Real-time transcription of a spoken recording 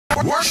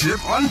Worship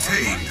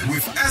Untamed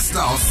with Esther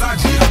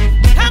Osaji.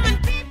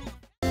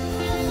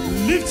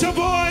 Lift your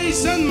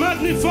voice and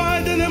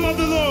magnify the name of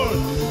the Lord.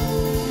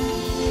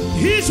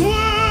 He's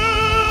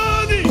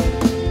worthy.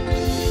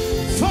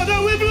 Father,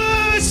 we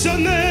bless your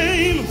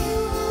name.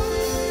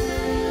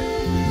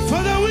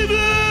 Father, we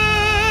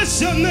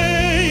bless your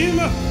name.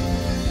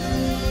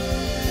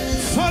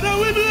 Father,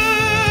 we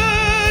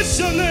bless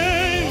your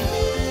name.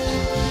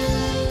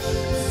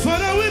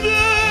 Father, we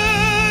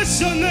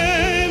bless your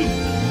name.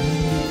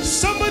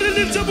 Somebody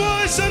lift your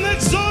voice and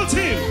exalt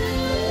him.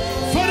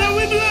 Father,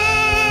 we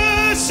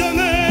bless your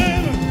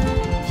name.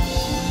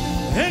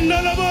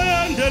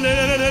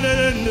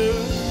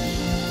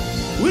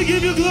 We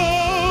give you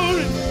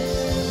glory.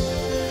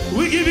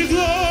 We give you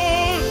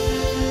glory.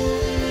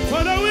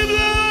 Father, we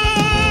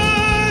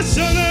bless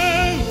your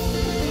name.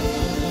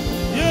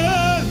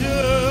 Yeah,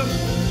 yeah.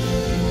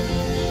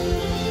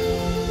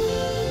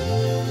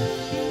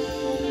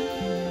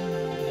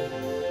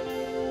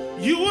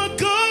 You are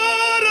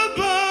God all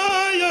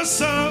by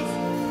yourself.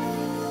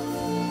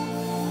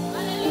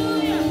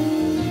 Hallelujah.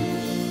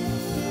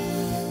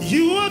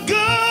 You are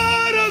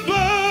God all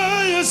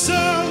by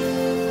yourself.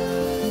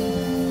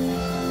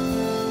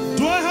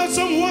 Do I have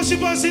some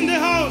worshipers in the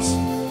house?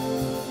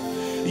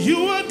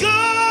 You are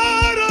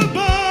God all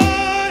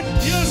by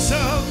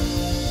yourself.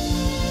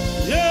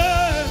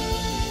 Yeah.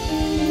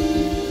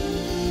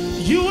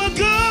 You are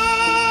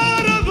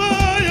God all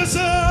by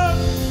yourself.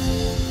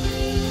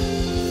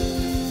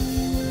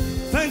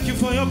 Thank you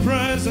for your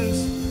presence.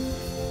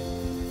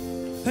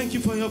 Thank you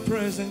for your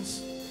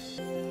presence.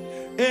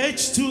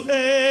 Age to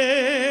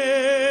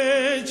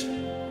age,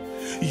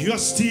 you're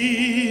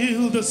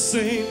still the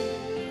same.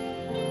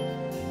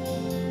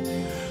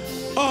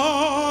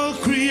 All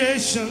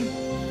creation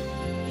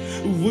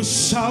will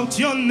shout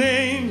your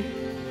name,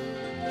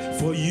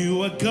 for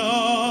you are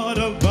God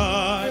all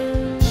by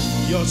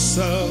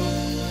yourself.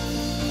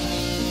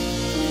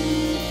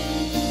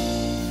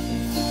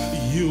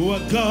 You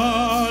are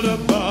God all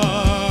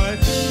by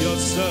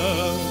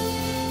yourself.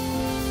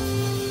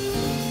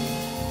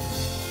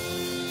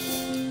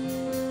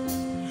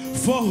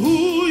 For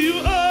who you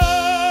are,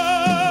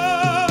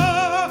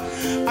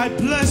 I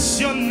bless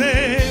your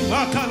name.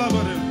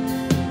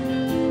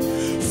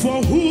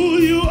 For who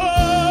you are,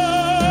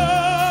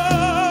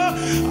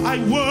 I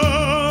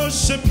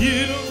worship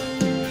you.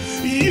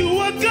 You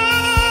are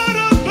God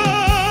all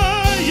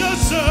by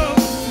yourself.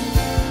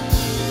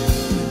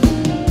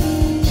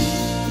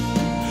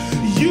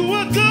 You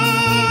are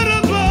God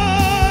all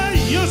by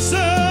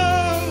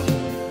yourself.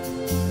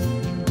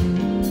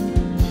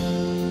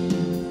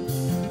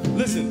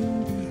 Listen,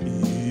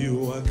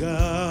 you are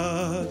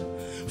God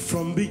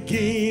from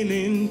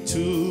beginning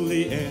to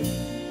the end.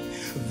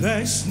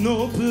 There's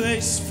no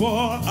place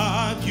for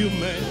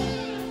argument.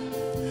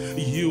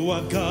 You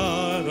are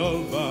God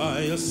all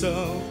by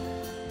yourself.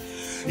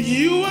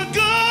 You are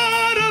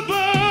God all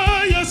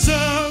by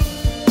yourself.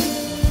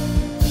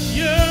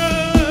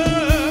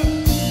 Yeah.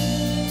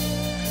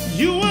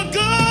 You are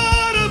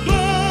God all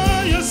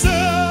by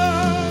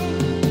yourself.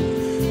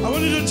 I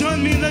want you to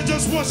join me. Let's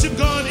just worship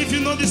God. If you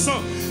know this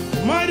song.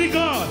 Mighty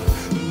God,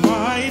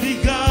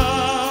 mighty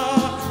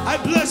God, I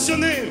bless your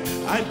name.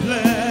 I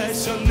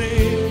bless your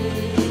name.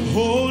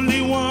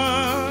 Holy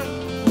One,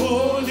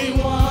 Holy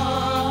One,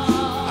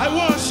 I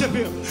worship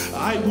you.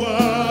 I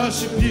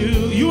worship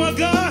you. You are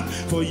God,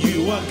 for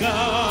you are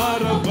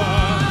God all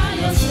by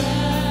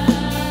yourself.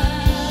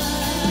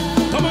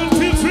 Come on,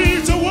 feel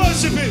free to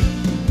worship him.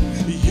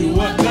 You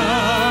are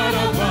God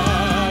all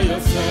by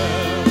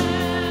yourself.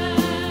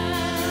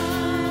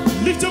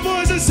 Lift your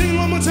voice and sing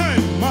one more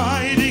time.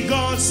 Mighty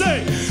God,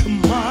 say,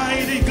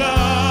 mighty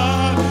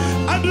God,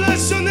 I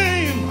bless your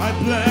name. I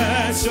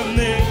bless your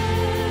name.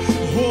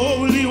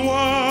 Holy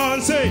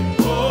One, say,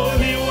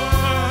 Holy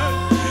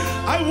One,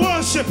 I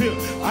worship you.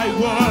 I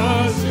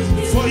worship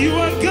you. For you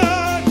are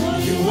God.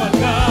 You are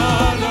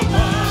God all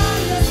by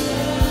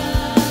yourself.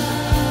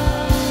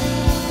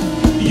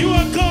 You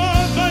are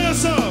God by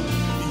yourself.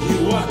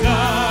 You are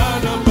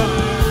God all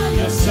by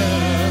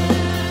yourself.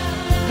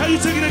 Can you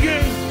take it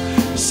again?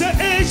 Say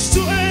age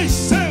to age.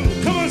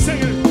 Sing. Come on, sing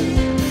it.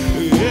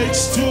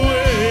 Age to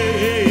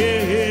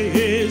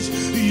age,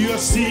 you are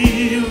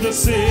still the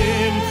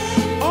same.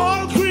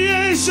 All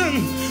creation,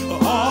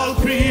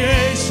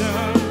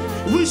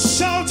 we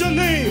shout your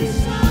name.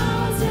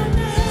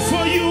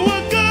 For you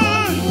are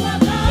God.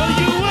 For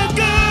you are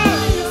God.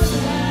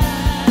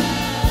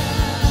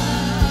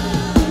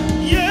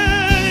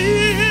 Yeah,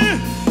 yeah.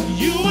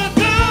 You are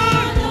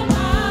God.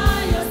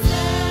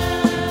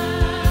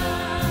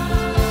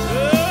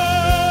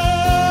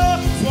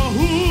 For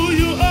who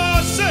you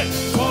are, say,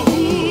 for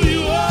who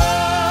you are,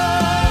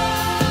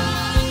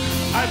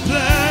 I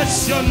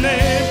bless your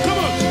name. Come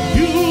on,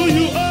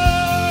 you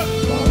are.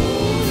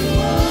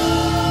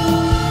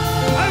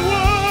 I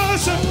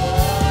worship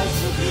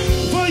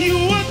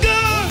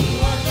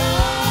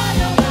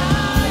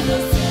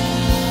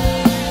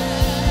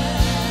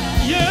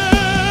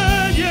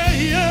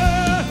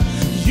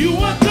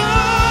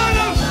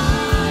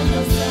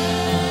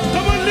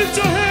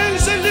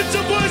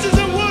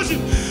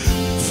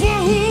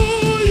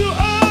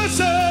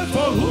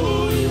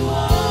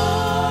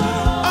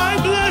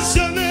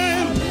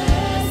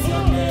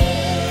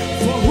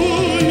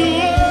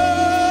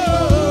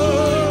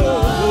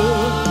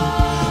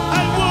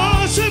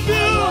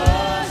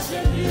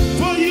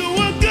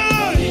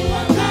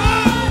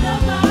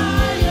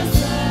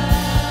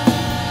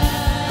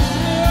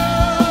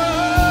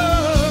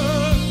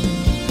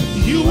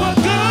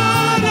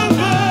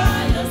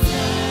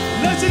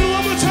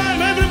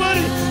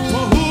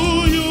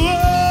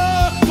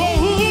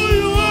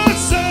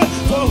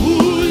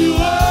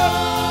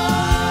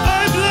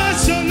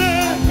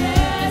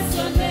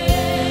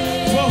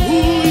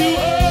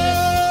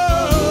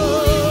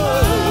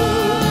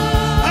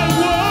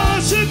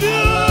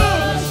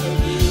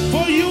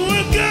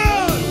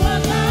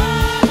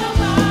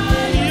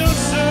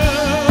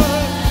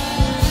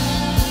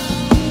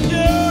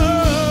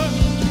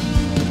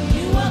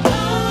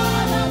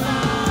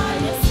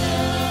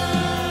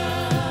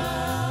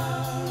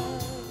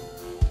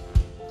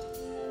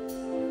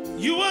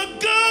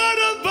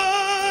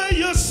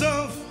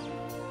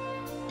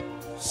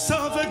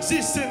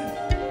existing.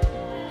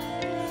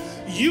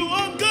 You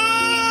are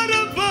God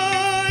all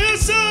by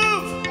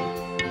yourself.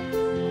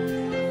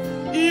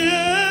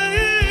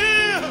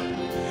 Yeah.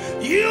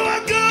 You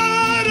are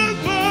God all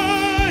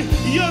by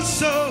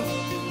yourself.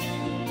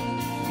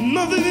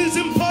 Nothing is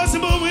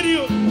impossible with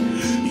you.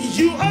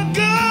 You are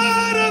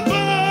God all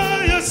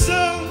by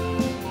yourself.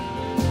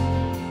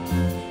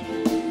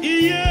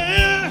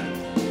 Yeah.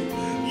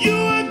 You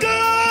are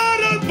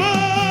God all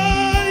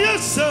by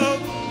yourself.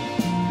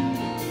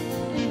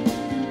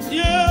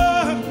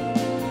 Yeah.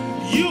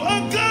 You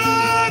are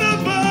God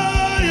all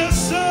by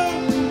yourself.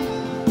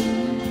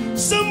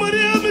 Somebody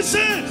help me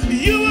say,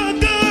 you are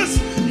God.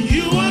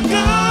 You are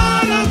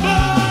God all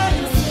by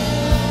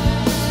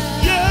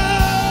yourself.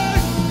 Yeah.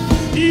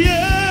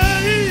 Yeah.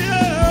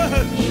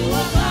 Yeah. You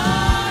are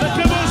God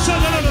all by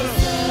yourself.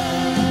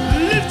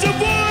 Lift your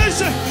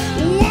voice.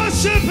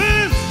 Worship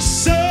Him.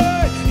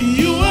 Say,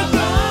 you are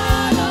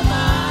God all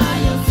by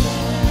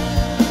yourself.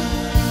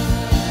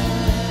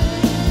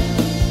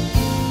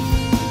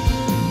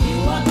 You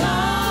are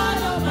God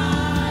all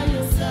by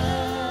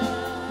yourself.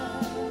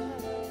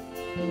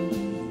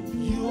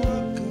 You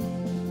are God.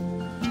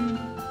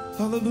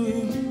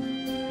 Hallelujah.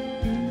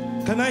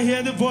 Can I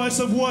hear the voice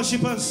of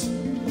worshipers?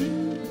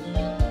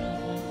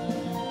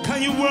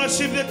 Can you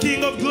worship the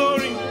King of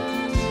Glory?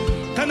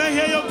 Can I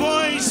hear your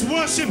voice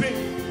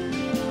worshiping?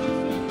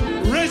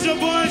 Raise your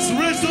voice,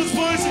 raise those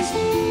voices.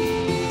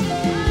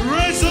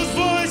 Raise those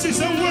voices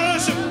and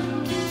worship.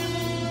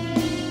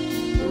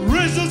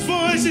 Raise those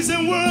voices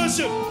and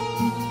worship.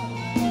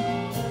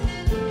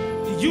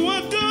 You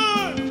are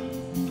God.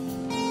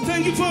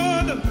 Thank you,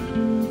 Father.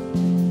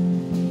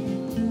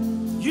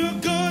 You are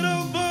God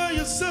all by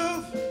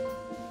yourself.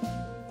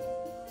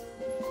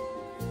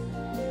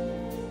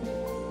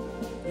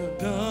 You're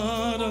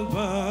God all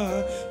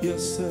by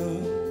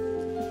yourself.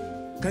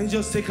 Can you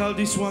just take out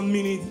this 1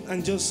 minute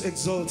and just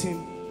exalt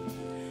Him?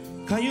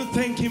 Can you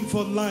thank Him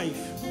for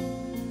life?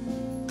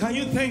 Can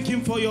you thank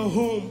Him for your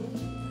home?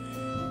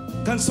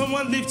 Can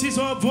someone lift his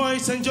own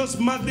voice and just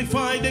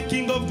magnify the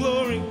King of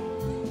Glory?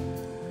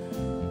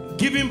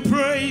 Give Him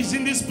praise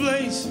in this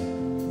place.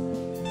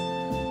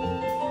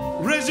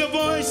 Raise your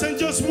voice and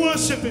just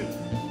worship Him.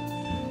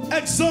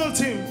 Exalt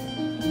Him.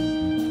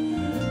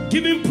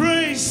 Give Him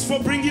praise for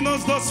bringing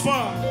us thus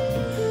far.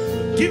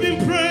 Give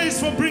Him praise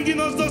for bringing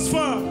us thus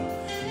far.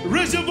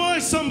 Raise your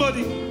voice,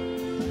 somebody.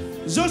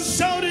 Just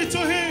shout it to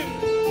Him.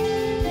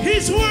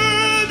 He's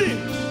worthy.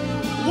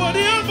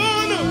 Worthy of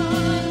honor.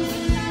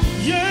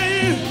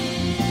 Yeah.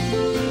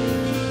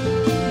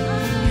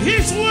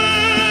 He's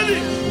worthy.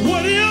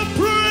 Worthy of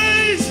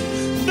praise.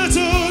 That's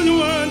all you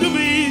want to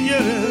be.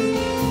 Yeah.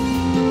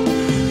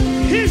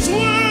 He's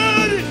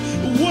worthy.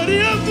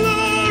 Worthy of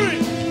glory.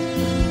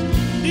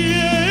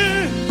 Yeah.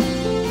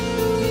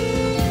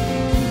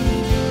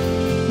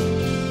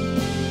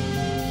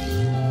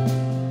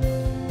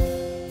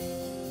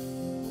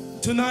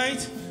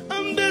 Tonight,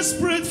 I'm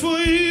desperate for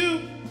you.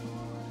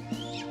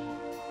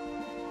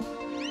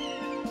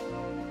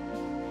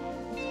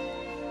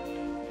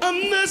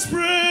 I'm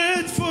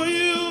desperate for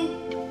you.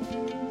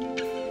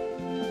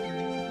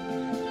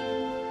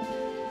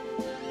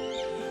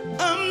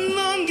 I'm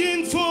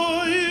longing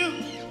for you.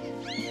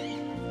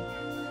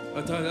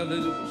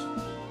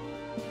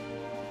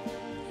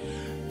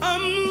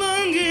 I'm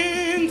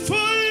longing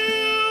for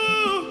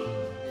you.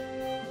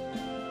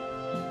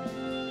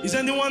 Is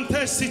anyone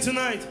thirsty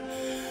tonight?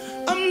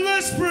 I'm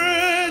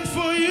desperate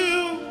for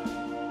you.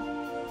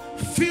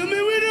 Fill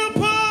me with your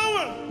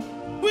power,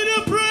 with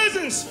your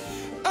presence.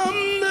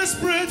 I'm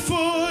desperate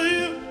for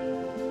you.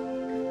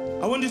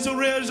 I want you to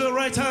raise your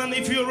right hand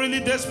if you're really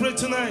desperate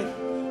tonight.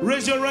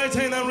 Raise your right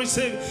hand and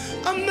receive.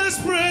 I'm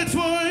desperate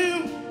for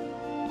you.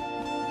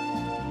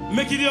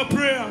 Make it your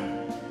prayer.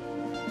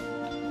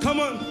 Come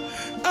on.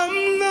 I'm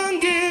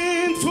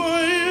longing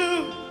for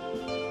you.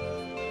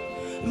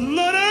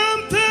 Lord,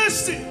 I'm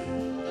thirsty.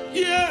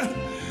 Yeah.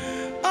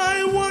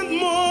 I want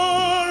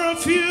more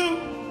of you.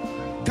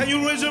 Can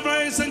you raise your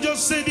voice and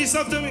just say this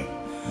after me?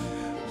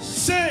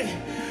 Say,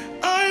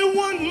 I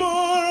want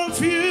more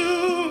of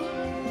you.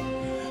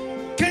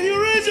 Can you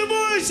raise your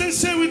voice and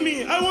say with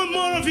me, I want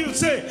more of you?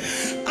 Say,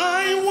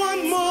 I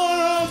want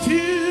more of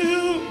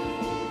you.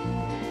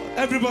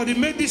 Everybody,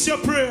 make this your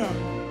prayer.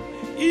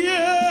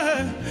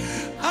 Yeah,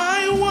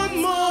 I want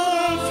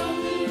more of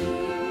you.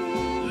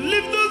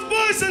 Lift those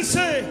voices and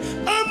say,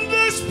 I'm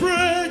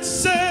desperate.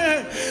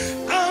 Say,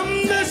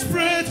 I'm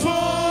desperate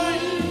for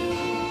you.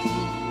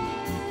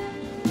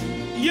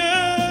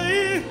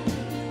 Yeah,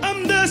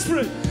 I'm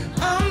desperate.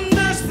 I'm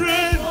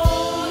desperate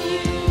for you.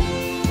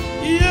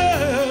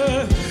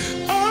 Yeah,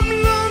 I'm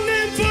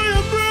longing for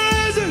your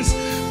presence.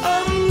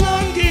 I'm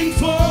longing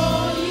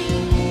for you.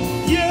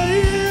 Yeah,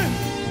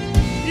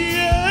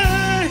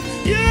 yeah,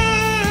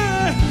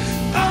 yeah.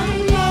 I'm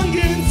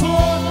longing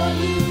for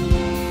you.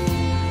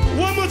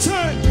 One more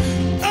time.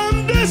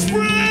 I'm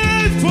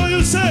desperate for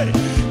you. Say,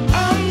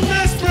 I'm desperate.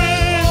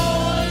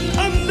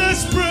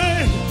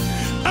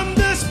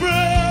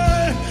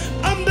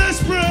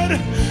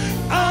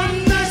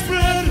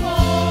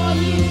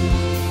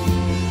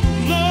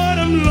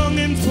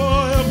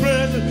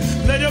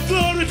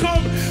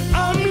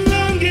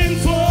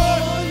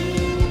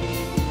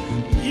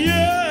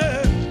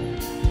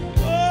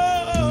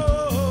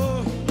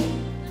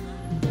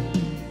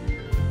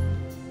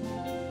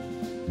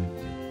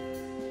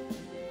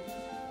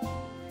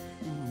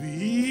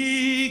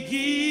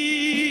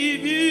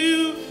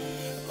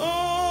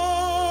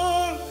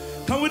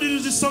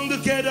 this song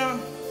together,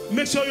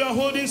 make sure you are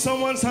holding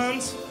someone's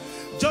hands.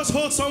 Just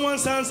hold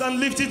someone's hands and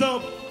lift it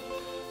up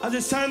as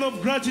a sign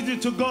of gratitude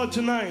to God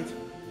tonight.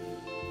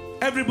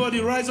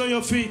 Everybody rise on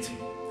your feet.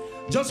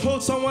 Just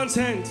hold someone's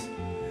hand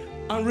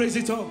and raise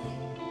it up.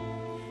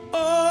 Oh,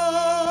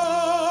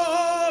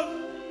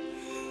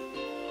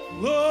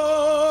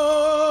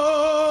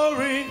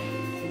 glory.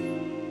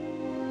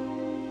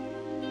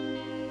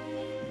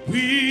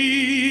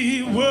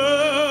 We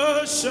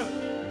worship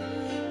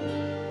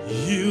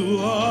you,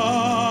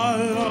 our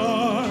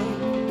Lord.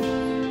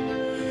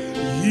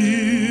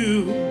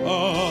 You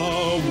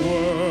are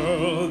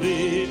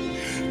worthy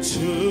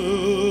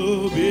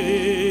to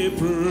be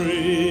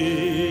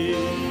praised.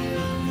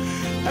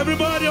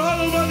 Everybody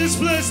all over this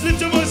place,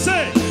 lift your voice,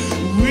 say,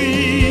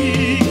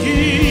 we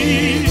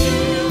give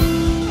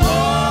you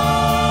all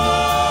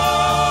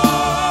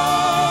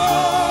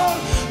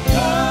the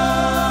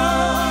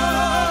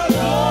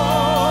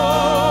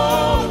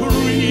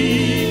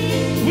glory.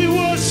 We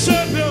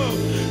worship you.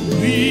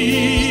 We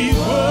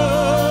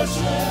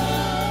worship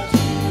you.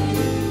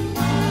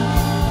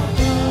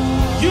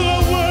 You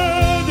are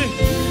worthy.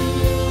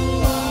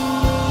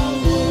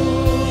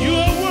 You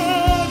are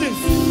worthy.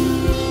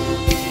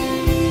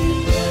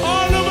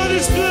 All over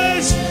this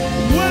place,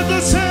 where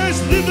the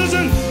saints lift us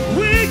and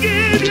we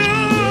give you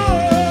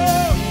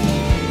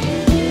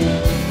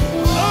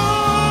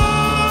all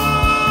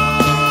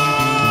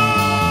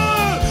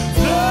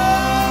the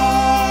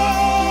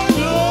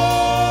glory.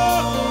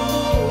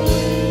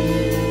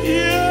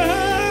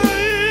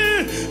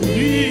 Yeah, we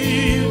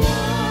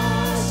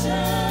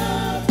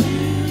worship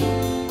you,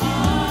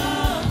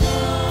 our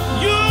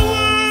God. You are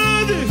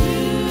worthy.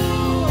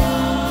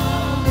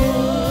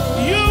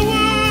 You are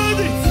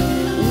worthy.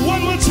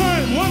 One more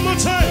time, one more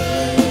time.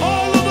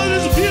 All over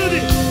this beauty.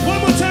 One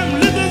more time,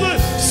 lift the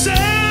voice.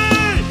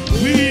 Say,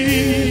 we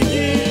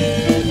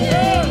give you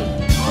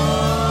all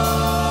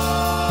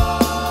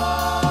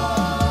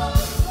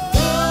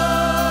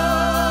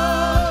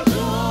the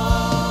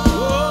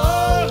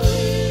glory.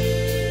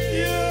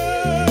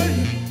 Yeah.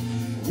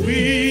 We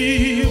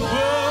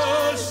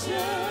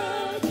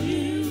worship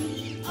you,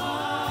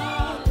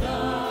 our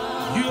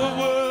God. You are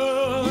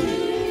worthy.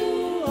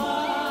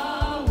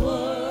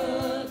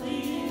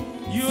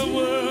 You are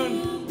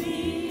worthy.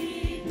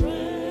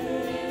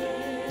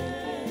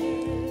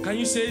 Can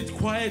you say it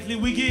quietly?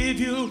 We give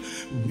you.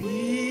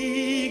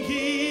 We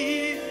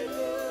give.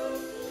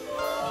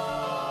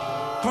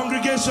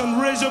 Congregation,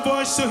 raise your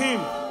voice to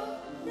him.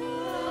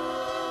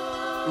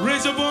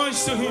 Raise your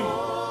voice to him.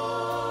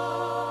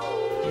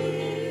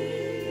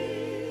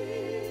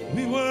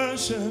 We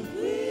worship.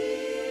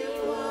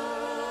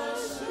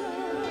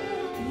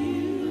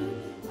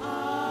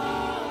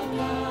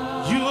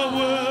 You are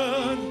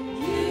worthy.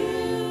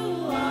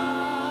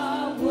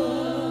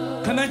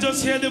 Can I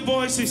just hear the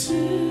voices?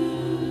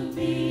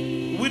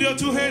 With your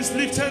two hands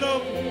lifted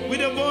up, with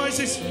your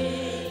voices,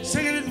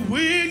 singing it.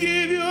 We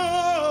give you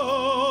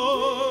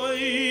all.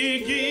 We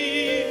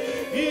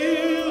give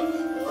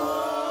you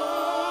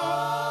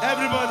all.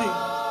 Everybody.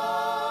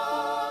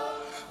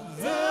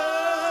 The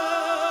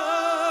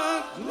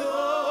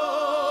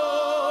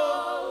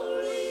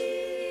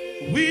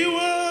glory. We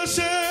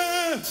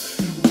worship.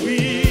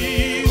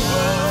 We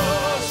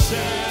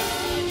worship.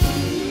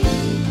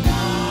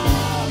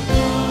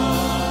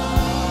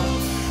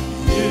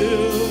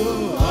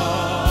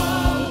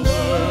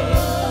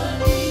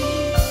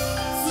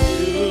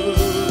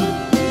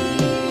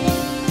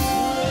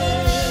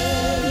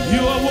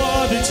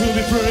 To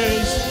be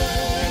praised,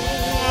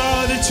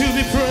 worthy to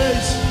be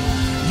praised.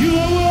 You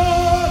are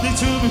worthy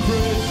to be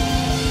praised.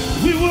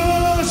 We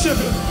worship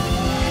you.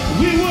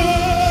 We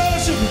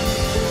worship you.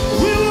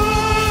 We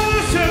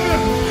worship you.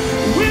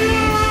 We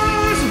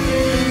worship you.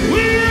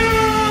 We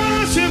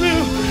worship you.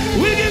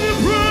 We give you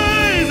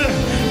praise.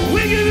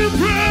 We give you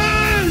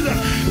praise.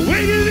 We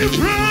give you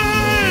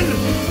praise.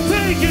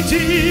 Thank you,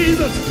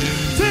 Jesus.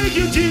 Thank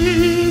you,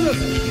 Jesus.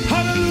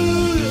 Hallelujah.